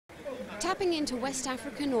tapping into West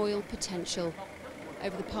African oil potential.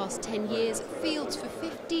 Over the past 10 years, fields for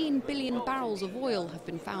 15 billion barrels of oil have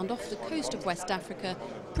been found off the coast of West Africa,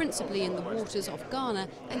 principally in the waters of Ghana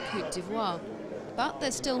and Côte d'Ivoire. But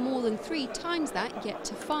there's still more than 3 times that yet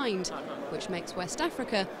to find, which makes West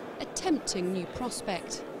Africa a tempting new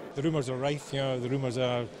prospect. The rumours are rife, the rumours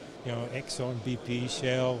are, Exxon, BP,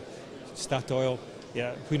 Shell, Statoil.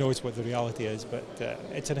 Yeah, who knows what the reality is, but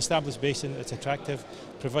it's an established basin, it's attractive.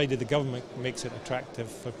 Provided the government makes it attractive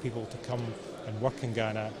for people to come and work in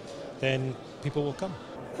Ghana, then people will come.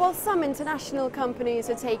 While some international companies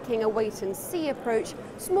are taking a wait-and-see approach,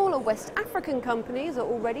 smaller West African companies are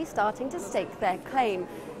already starting to stake their claim.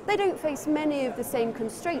 They don't face many of the same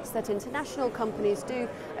constraints that international companies do,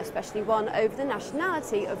 especially one over the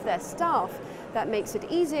nationality of their staff. That makes it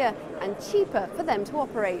easier and cheaper for them to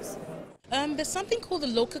operate. There's something called the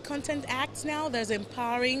Local Content Act now that's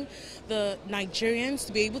empowering the Nigerians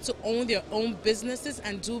to be able to own their own businesses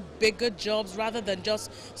and do bigger jobs rather than just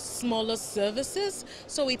smaller services.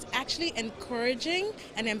 So it's actually encouraging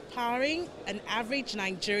and empowering an average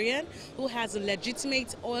Nigerian who has a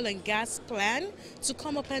legitimate oil and gas plan to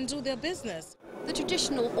come up and do their business. The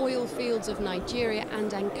traditional oil fields of Nigeria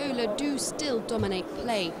and Angola do still dominate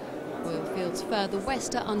play. Oil fields further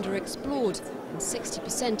west are underexplored, and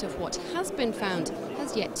 60% of what has been found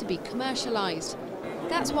has yet to be commercialised.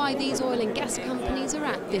 That's why these oil and gas companies are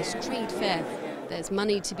at this trade fair. There's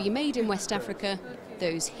money to be made in West Africa.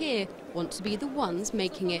 Those here want to be the ones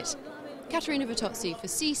making it. Katerina Vittozzi for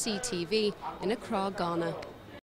CCTV in Accra, Ghana.